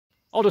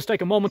I'll just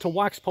take a moment to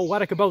wax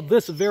poetic about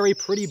this very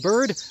pretty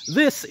bird.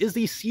 This is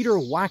the Cedar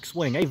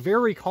Waxwing, a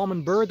very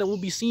common bird that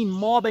will be seen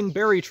mobbing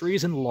berry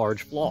trees in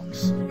large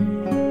flocks.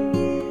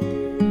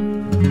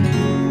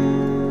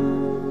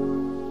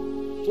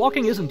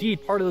 Flocking is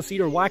indeed part of the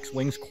Cedar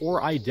Waxwing's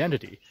core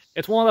identity.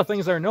 It's one of the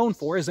things they're known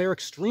for, is they're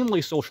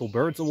extremely social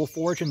birds that will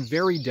forage in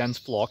very dense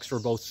flocks for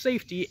both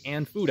safety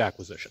and food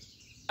acquisition.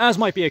 As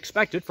might be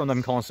expected from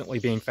them constantly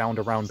being found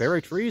around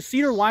berry trees,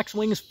 Cedar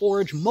Waxwings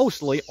forage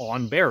mostly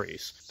on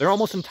berries. They're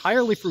almost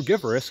entirely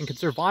frugivorous and can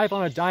survive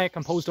on a diet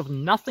composed of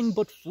nothing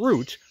but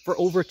fruit for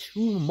over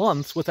 2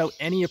 months without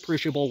any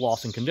appreciable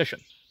loss in condition.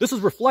 This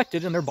is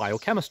reflected in their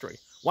biochemistry.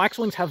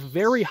 Waxwings have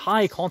very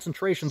high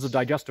concentrations of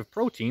digestive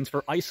proteins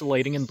for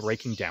isolating and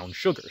breaking down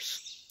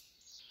sugars.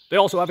 They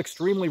also have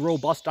extremely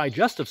robust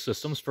digestive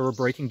systems for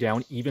breaking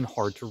down even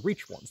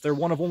hard-to-reach ones. They're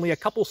one of only a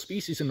couple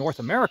species in North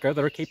America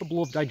that are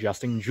capable of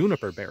digesting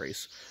juniper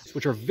berries,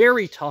 which are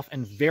very tough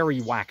and very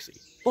waxy.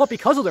 But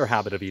because of their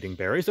habit of eating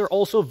berries, they're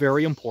also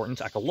very important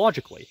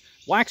ecologically.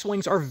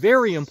 Waxwings are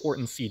very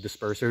important seed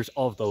dispersers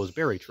of those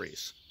berry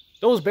trees.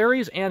 Those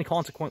berries, and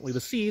consequently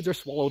the seeds, are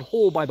swallowed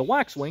whole by the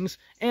waxwings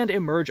and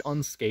emerge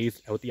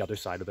unscathed out the other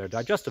side of their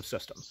digestive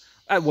system,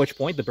 at which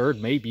point the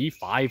bird may be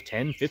 5,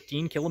 10,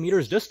 15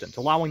 kilometers distant,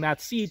 allowing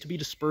that seed to be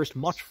dispersed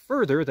much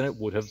further than it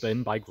would have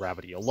been by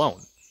gravity alone.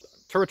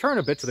 To return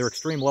a bit to their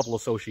extreme level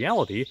of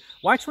sociality,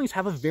 waxwings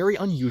have a very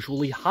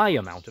unusually high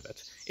amount of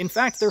it. In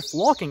fact, their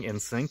flocking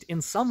instinct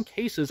in some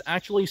cases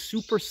actually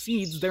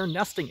supersedes their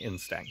nesting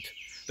instinct.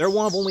 They're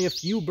one of only a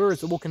few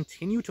birds that will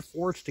continue to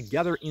forage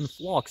together in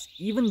flocks,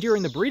 even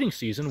during the breeding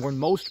season when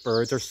most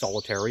birds are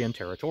solitary and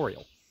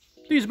territorial.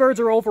 These birds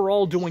are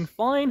overall doing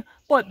fine,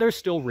 but there's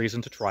still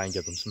reason to try and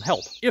give them some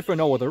help, if for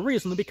no other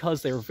reason than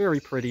because they are very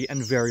pretty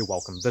and very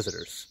welcome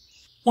visitors.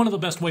 One of the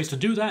best ways to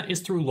do that is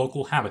through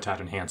local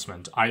habitat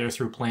enhancement, either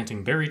through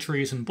planting berry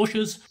trees and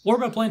bushes, or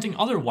by planting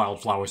other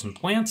wildflowers and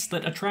plants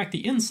that attract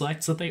the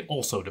insects that they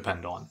also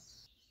depend on.